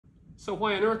So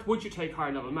why on earth would you take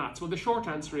higher level maths? Well, the short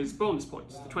answer is bonus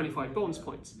points, the 25 bonus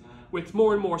points. With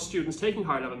more and more students taking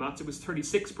higher level maths, it was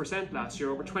 36% last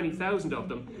year, over 20,000 of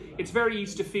them. It's very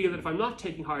easy to feel that if I'm not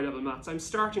taking higher level maths, I'm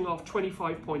starting off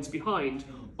 25 points behind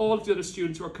all of the other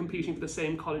students who are competing for the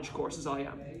same college course as I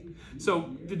am.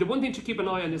 So the one thing to keep an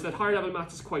eye on is that higher level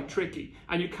maths is quite tricky,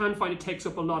 and you can find it takes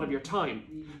up a lot of your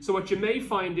time. So what you may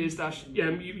find is that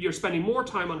you're spending more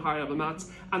time on higher level maths,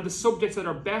 and the subjects that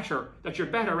you're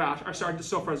better at are starting to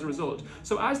suffer as a result.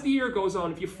 So as the year goes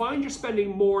on, if you find you're spending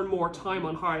more and more time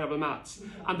on higher level maths,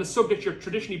 and the subjects you're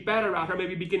traditionally better at are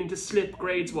maybe beginning to slip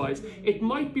grades wise, it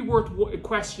might be worth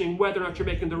questioning whether or not you're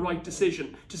making the right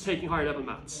decision to taking higher level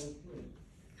maths.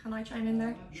 Can I chime in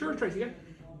there? Sure, Tracy, yeah.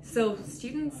 So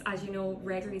students, as you know,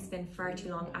 regularly spend far too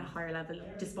long at higher level,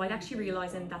 despite actually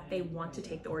realising that they want to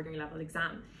take the ordinary level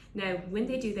exam. Now, when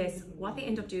they do this, what they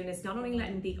end up doing is not only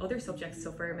letting the other subjects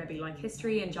suffer, maybe like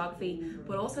history and geography,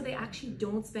 but also they actually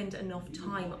don't spend enough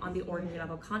time on the ordinary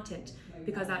level content,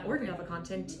 because that ordinary level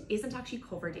content isn't actually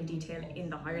covered in detail in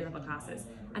the higher level classes,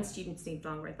 and students need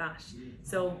longer at that.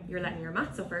 So you're letting your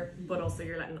maths suffer, but also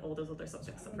you're letting all those other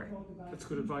subjects suffer. That's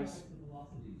good advice.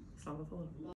 Slán go fóill.